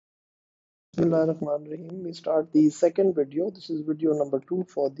Bismillahirrahmanirrahim. We start the second video. This is video number 2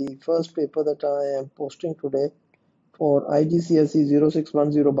 for the first paper that I am posting today for IGCSE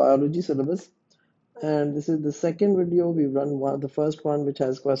 0610 biology syllabus. And this is the second video. We run the first one, which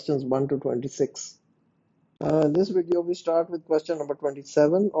has questions 1 to 26. This video we start with question number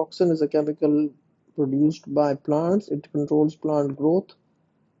 27. Auxin is a chemical produced by plants. It controls plant growth.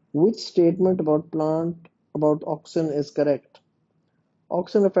 Which statement about auxin is correct?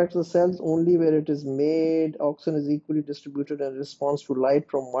 Auxin affects the cells only where it is made. Auxin is equally distributed in response to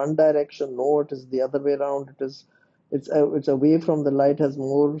light from one direction. No, it is the other way around. It's away from the light has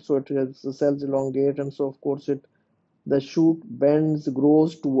more, so it has the cells elongate, and so of course the shoot bends,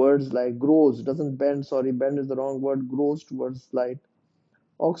 grows towards light. Grows doesn't bend. Sorry, bend is the wrong word. Grows towards light.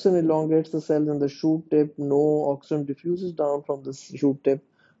 Auxin elongates the cells in the shoot tip. No, auxin diffuses down from the shoot tip.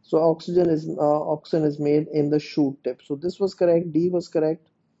 So auxin is made in the shoot tip. So this was correct. D was correct.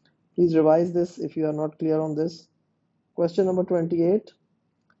 Please revise this if you are not clear on this. Question number 28.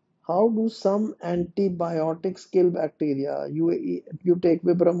 How do some antibiotics kill bacteria? You take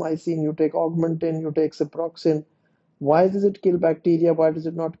vibramycin, you take augmentin, you take ciproxin. Why does it kill bacteria? Why does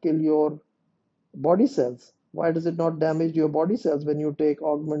it not kill your body cells? Why does it not damage your body cells when you take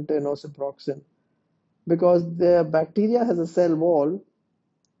augmentin or ciproxin? Because the bacteria has a cell wall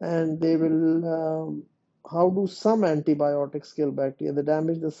and they will how do some antibiotics kill bacteria? They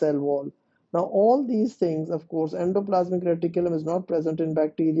damage the cell wall. Now all these things, of course, endoplasmic reticulum is not present in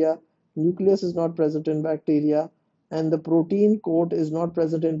bacteria, nucleus is not present in bacteria, and the protein coat is not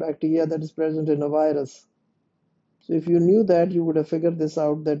present in bacteria, that is present in a virus. So if you knew that, you would have figured this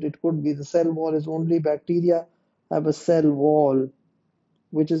out, that it could be the cell wall is only bacteria have a cell wall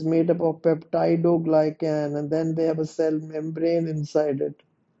which is made up of peptidoglycan, and then they have a cell membrane inside it,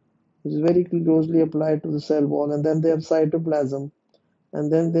 which is very closely applied to the cell wall, and then they have cytoplasm,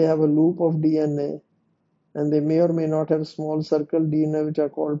 and then they have a loop of DNA, and they may or may not have small circle DNA, which are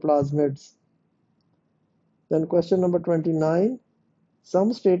called plasmids. Then question number 29.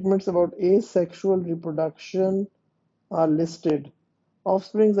 Some statements about asexual reproduction are listed.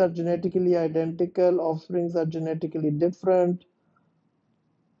 Offsprings are genetically identical, offsprings are genetically different.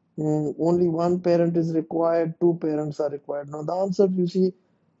 Only one parent is required, two parents are required. Now the answer you see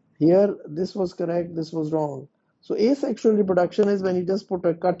here, this was correct, this was wrong. So asexual reproduction is when you just put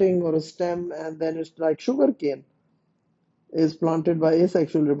a cutting or a stem, and then it's like sugar cane is planted by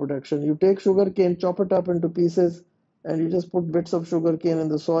asexual reproduction. You take sugar cane, chop it up into pieces, and you just put bits of sugar cane in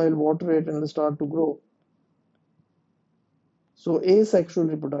the soil, water it, and it'll start to grow. So asexual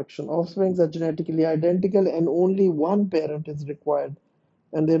reproduction, offsprings are genetically identical and only one parent is required,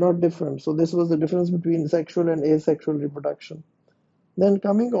 and they're not different. So this was the difference between sexual and asexual reproduction. Then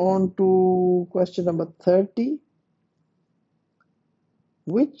coming on to question number 30.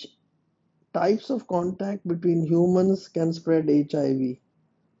 Which types of contact between humans can spread HIV?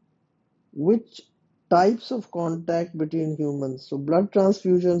 Which types of contact between humans? So blood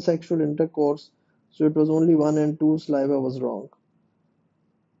transfusion, sexual intercourse. So it was only 1 and 2, saliva was wrong.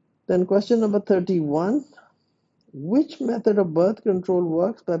 Then question number 31. Which method of birth control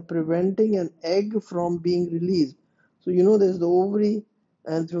works by preventing an egg from being released? So you know there's the ovary,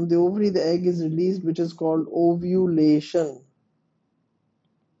 and from the ovary the egg is released, which is called ovulation.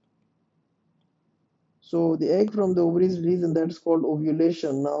 So the egg from the ovary is released, and that's called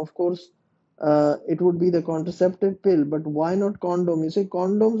ovulation. Now, of course, it would be the contraceptive pill, but why not condom? You say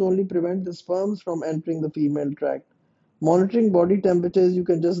condoms only prevent the sperms from entering the female tract. Monitoring body temperatures, you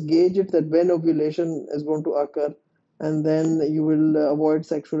can just gauge it that when ovulation is going to occur, and then you will avoid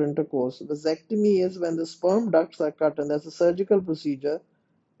sexual intercourse. Vasectomy is when the sperm ducts are cut, and that's a surgical procedure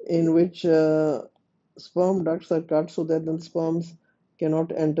in which sperm ducts are cut so that the sperms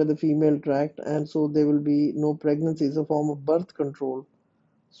cannot enter the female tract, and so there will be no pregnancy. It's a form of birth control.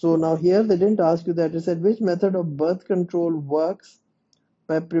 So now here they didn't ask you that. They said which method of birth control works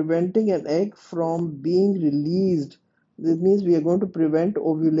by preventing an egg from being released. This means we are going to prevent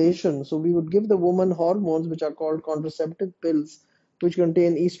ovulation. So we would give the woman hormones which are called contraceptive pills, which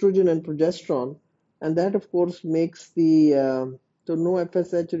contain estrogen and progesterone, and that of course makes the so no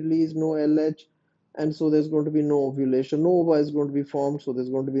FSH release, no LH, and so there's going to be no ovulation. No ova is going to be formed, so there's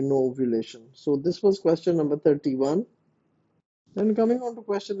going to be no ovulation. So this was question number 31. Then coming on to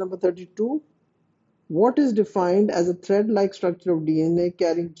question number 32. What is defined as a thread-like structure of DNA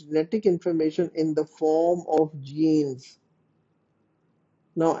carrying genetic information in the form of genes?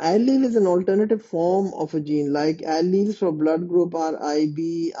 Now, allele is an alternative form of a gene, like alleles for blood group are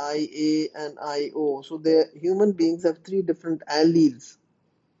IB, IA, and IO. So, the human beings have three different alleles.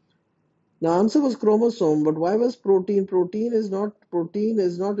 The answer was chromosome, but why was protein? Protein is not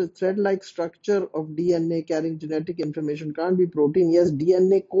a thread-like structure of DNA carrying genetic information. Can't be protein. Yes,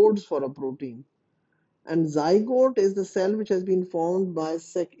 DNA codes for a protein. And zygote is the cell which has been formed by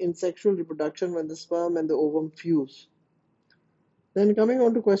in sexual reproduction when the sperm and the ovum fuse. Then coming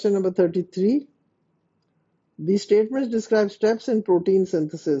on to question number 33. These statements describe steps in protein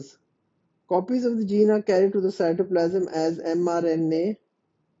synthesis. Copies of the gene are carried to the cytoplasm as mRNA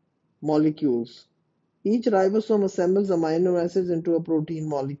molecules. Each ribosome assembles amino acids into a protein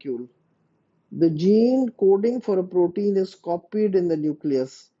molecule. The gene coding for a protein is copied in the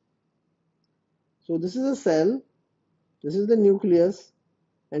nucleus. So this is a cell, this is the nucleus,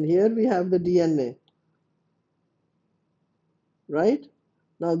 and here we have the DNA, right?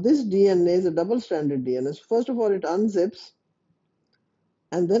 Now this DNA is a double-stranded DNA. So first of all, it unzips,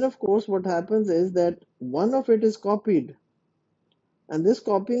 and then of course what happens is that one of it is copied, and this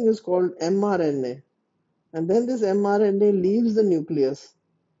copying is called mRNA. And then this mRNA leaves the nucleus,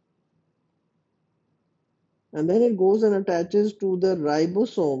 and then it goes and attaches to the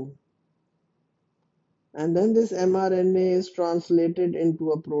ribosome, and then this mRNA is translated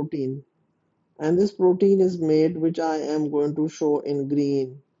into a protein, and this protein is made, which I am going to show in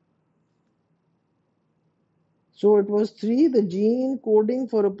green. So it was 3, the gene coding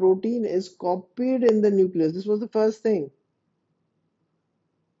for a protein is copied in the nucleus. This was the first thing.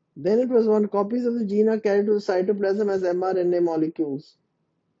 Then it was 1, copies of the gene are carried to the cytoplasm as mRNA molecules.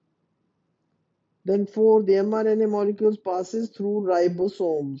 Then 4, the mRNA molecules passes through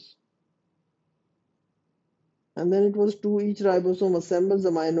ribosomes. And then it was 2, each ribosome assembles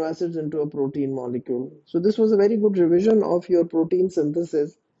amino acids into a protein molecule. So this was a very good revision of your protein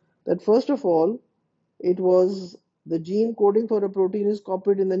synthesis. That first of all, it was the gene coding for a protein is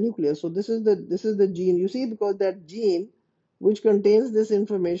copied in the nucleus. So this is the gene. You see, because that gene which contains this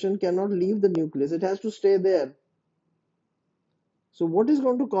information cannot leave the nucleus. It has to stay there. So what is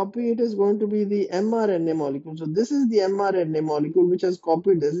going to copy it is going to be the mRNA molecule. So this is the mRNA molecule which has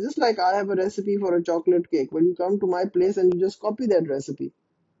copied this. Just like I have a recipe for a chocolate cake. Well, you come to my place and you just copy that recipe.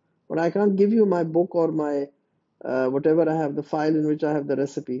 But I can't give you my book or my whatever I have, the file in which I have the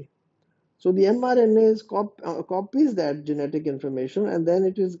recipe. So the mRNA copies that genetic information, and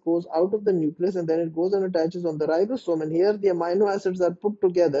then goes out of the nucleus, and then it goes and attaches on the ribosome. And here the amino acids are put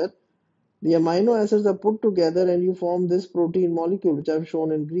together. The amino acids are put together and you form this protein molecule which I've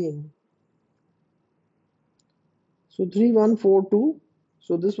shown in green. So 3142.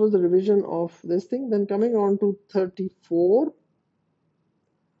 So this was the revision of this thing. Then coming on to 34.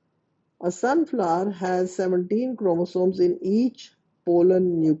 A sunflower has 17 chromosomes in each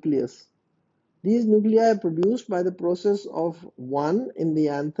pollen nucleus. These nuclei are produced by the process of one in the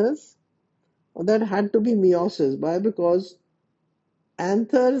anthers. That had to be meiosis. Why? Because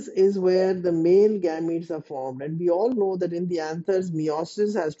anthers is where the male gametes are formed, and we all know that in the anthers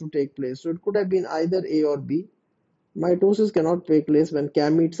meiosis has to take place. So it could have been either A or B. Mitosis cannot take place when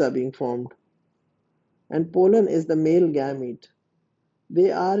gametes are being formed, and pollen is the male gamete.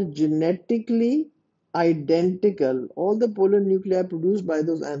 They are genetically identical. All the pollen nuclei produced by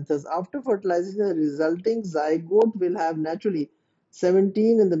those anthers. After fertilization, the resulting zygote will have naturally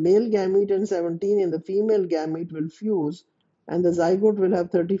 17 in the male gamete and 17 in the female gamete will fuse, and the zygote will have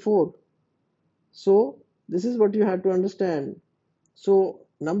 34. So this is what you have to understand. So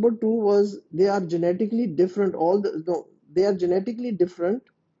number 2 was they are genetically different. They are genetically different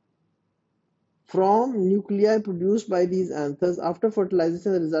from nuclei produced by these anthers. After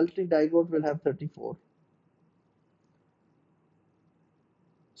fertilization, the resulting zygote will have 34.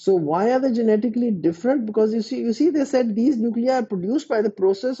 So why are they genetically different? Because you see, they said these nuclei are produced by the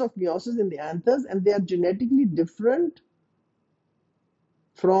process of meiosis in the anthers, and they are genetically different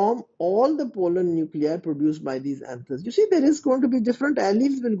from all the pollen nuclei produced by these anthers. You see, there is going to be different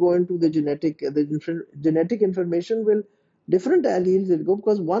alleles will go into the genetic information will different alleles will go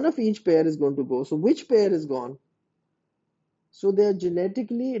because one of each pair is going to go. So which pair is gone? So they are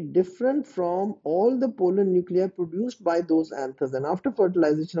genetically different from all the pollen nuclei produced by those anthers. And after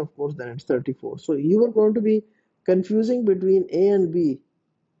fertilization, of course, then it's 34. So you are going to be confusing between A and B.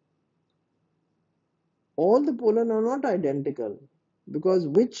 All the pollen are not identical because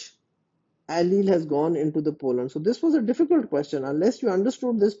which allele has gone into the pollen. So this was a difficult question. Unless you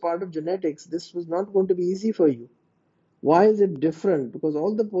understood this part of genetics, this was not going to be easy for you. Why is it different? Because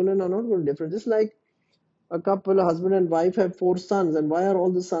all the pollen are not going to be different. Just like a couple, a husband and wife have 4 sons, and why are all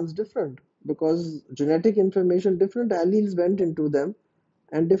the sons different? Because genetic information, different alleles went into them,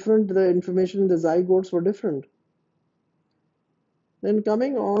 and the information in the zygotes were different. Then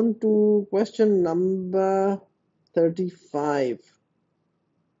coming on to question number 35.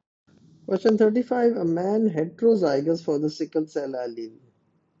 Question 35. A man heterozygous for the sickle cell allele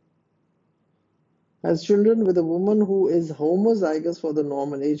has children with a woman who is homozygous for the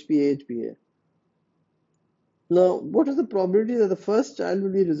normal HPA-HPA. Now, what is the probability that the first child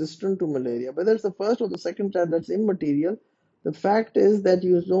will be resistant to malaria? Whether it's the first or the second child, that's immaterial. The fact is that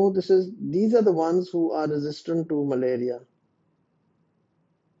you know these are the ones who are resistant to malaria.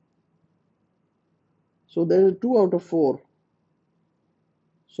 So there is 2 out of 4.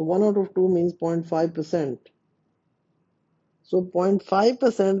 So 1 out of 2 means 0.5%. So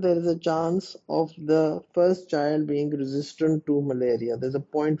 0.5% there is a chance of the first child being resistant to malaria. There's a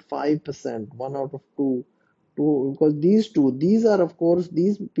 0.5%, 1 out of 2. Because these are of course,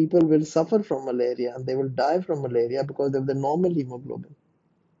 these people will suffer from malaria and they will die from malaria because they have the normal hemoglobin.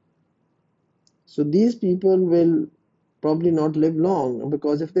 So these people will probably not live long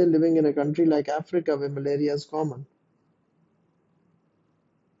because if they're living in a country like Africa where malaria is common.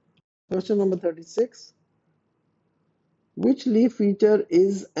 Question number 36. Which leaf feature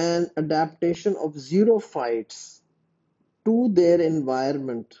is an adaptation of xerophytes to their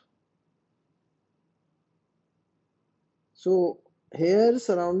environment? So here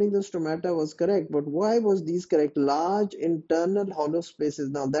surrounding the stomata was correct, but why was these correct? Large internal hollow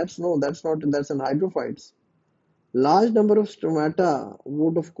spaces. Now that's not, that's in hydrophytes. Large number of stomata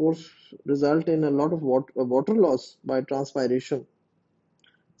would of course result in a lot of water loss by transpiration.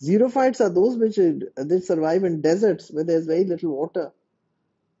 Xerophytes are those which they survive in deserts where there's very little water.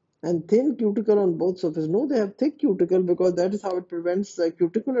 And thin cuticle on both surfaces. No, they have thick cuticle because that is how it prevents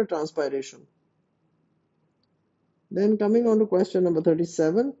cuticular transpiration. Then coming on to question number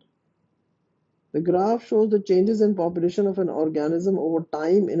 37. The graph shows the changes in population of an organism over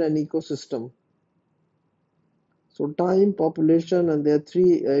time in an ecosystem. So time, population, and there are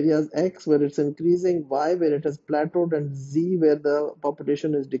three areas: X where it's increasing, Y where it has plateaued, and Z where the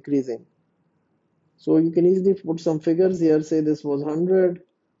population is decreasing. So you can easily put some figures here, say this was 100,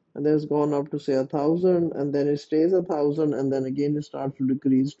 and then it's gone up to say 1,000, and then it stays 1,000, and then again it starts to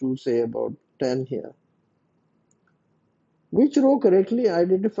decrease to say about 10 here. Which row correctly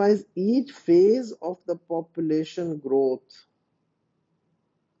identifies each phase of the population growth?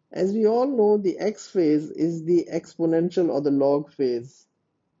 As we all know, the X phase is the exponential or the log phase.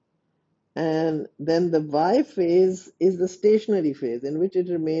 And then the Y phase is the stationary phase in which it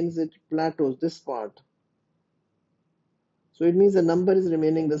remains, it plateaus, this part. So it means the number is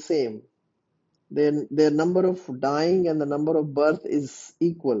remaining the same. Their number of dying and the number of birth is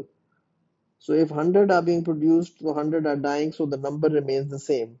equal. So if 100 are being produced, so 100 are dying, so the number remains the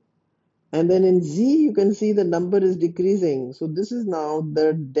same. And then in Z, you can see the number is decreasing. So this is now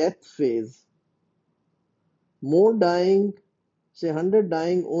the death phase. More dying, say 100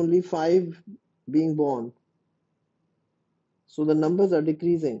 dying, only 5 being born. So the numbers are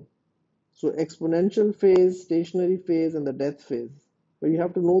decreasing. So exponential phase, stationary phase, and the death phase. But you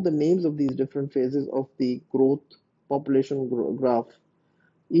have to know the names of these different phases of the growth population graph.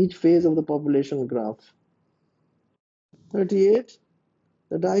 Each phase of the population graph. 38.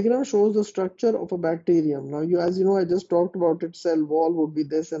 The diagram shows the structure of a bacterium. Now, as you know, I just talked about it. Cell wall would be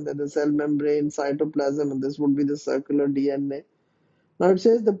this, and then the cell membrane, cytoplasm, and this would be the circular DNA. Now, it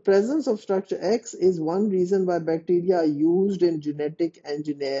says the presence of structure X is one reason why bacteria are used in genetic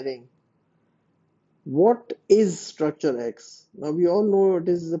engineering. What is structure X? Now, we all know it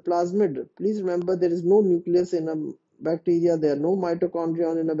is a plasmid. Please remember, there is no nucleus in a bacteria, there are no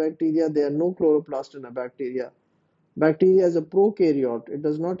mitochondria in a bacteria, there are no chloroplast in a bacteria. Bacteria is a prokaryote. It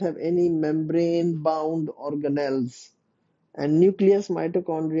does not have any membrane-bound organelles. And nucleus,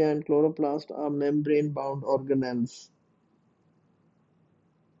 mitochondria, and chloroplast are membrane-bound organelles.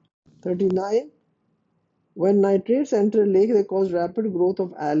 39. When nitrates enter a lake, they cause rapid growth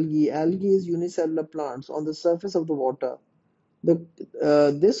of algae. Algae is unicellular plants on the surface of the water.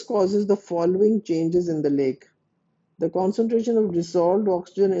 This causes the following changes in the lake. The concentration of dissolved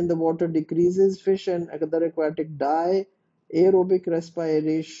oxygen in the water decreases, fish and other aquatic die, aerobic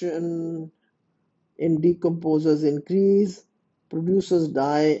respiration in decomposers increase, producers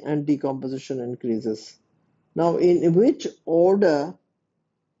die, and decomposition increases. Now, in which order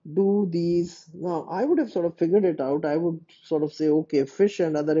do these? Now, I would have sort of figured it out. I would sort of say, okay, fish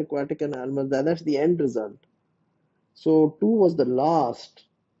and other aquatic animals, that's the end result. So 2 was the last,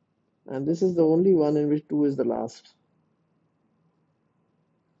 and this is the only one in which 2 is the last.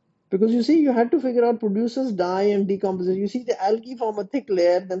 Because you see, you had to figure out producers die and decomposition. You see, the algae form a thick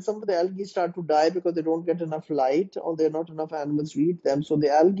layer, then some of the algae start to die because they don't get enough light or there are not enough animals to eat them. So the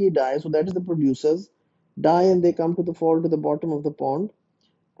algae die. So that is the producers die and they come to the fall to the bottom of the pond.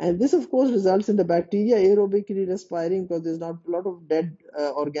 And this, of course, results in the bacteria aerobically respiring because there's not a lot of dead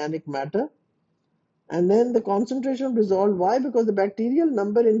organic matter. And then the concentration resolved. Why? Because the bacterial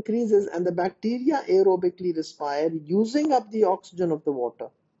number increases and the bacteria aerobically respire, using up the oxygen of the water.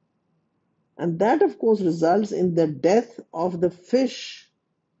 And that, of course, results in the death of the fish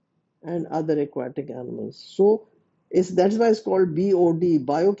and other aquatic animals. So that's why it's called BOD,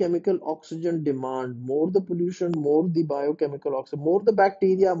 biochemical oxygen demand. More the pollution, more the biochemical oxygen, more the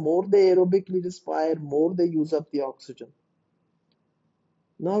bacteria, more they aerobically respire, more they use up the oxygen.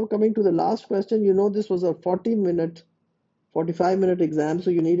 Now coming to the last question, this was a 40-minute, 45-minute exam, so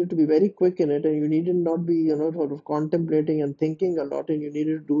you needed to be very quick in it, and you needed not be, sort of contemplating and thinking a lot, and you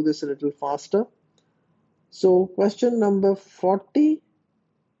needed to do this a little faster. So question number 40.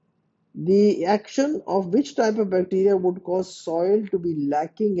 The action of which type of bacteria would cause soil to be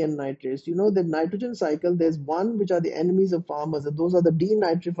lacking in nitrates? You know, the nitrogen cycle, there's one which are the enemies of farmers, and those are the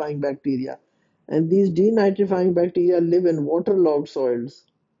denitrifying bacteria. And these denitrifying bacteria live in waterlogged soils,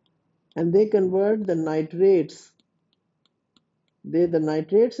 and they convert the nitrates. The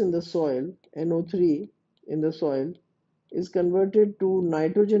nitrates in the soil, NO3 in the soil, is converted to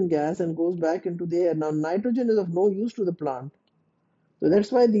nitrogen gas and goes back into the air. Now, nitrogen is of no use to the plant. So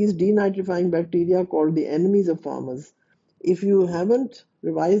that's why these denitrifying bacteria are called the enemies of farmers. If you haven't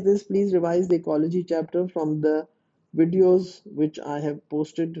revised this, please revise the ecology chapter from the videos which I have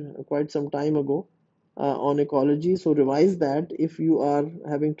posted quite some time ago on ecology. So revise that if you are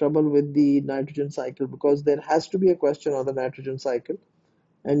having trouble with the nitrogen cycle, because there has to be a question on the nitrogen cycle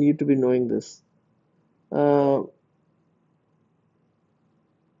and you need to be knowing this. Uh,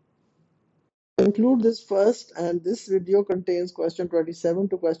 Conclude this first, and this video contains question 27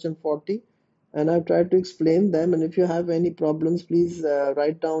 to question 40, and I've tried to explain them. And if you have any problems, please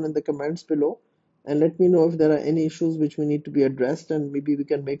write down in the comments below and let me know if there are any issues which we need to be addressed, and maybe we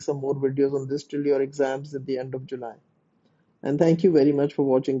can make some more videos on this till your exams at the end of July. And thank you very much for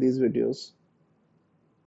watching these videos.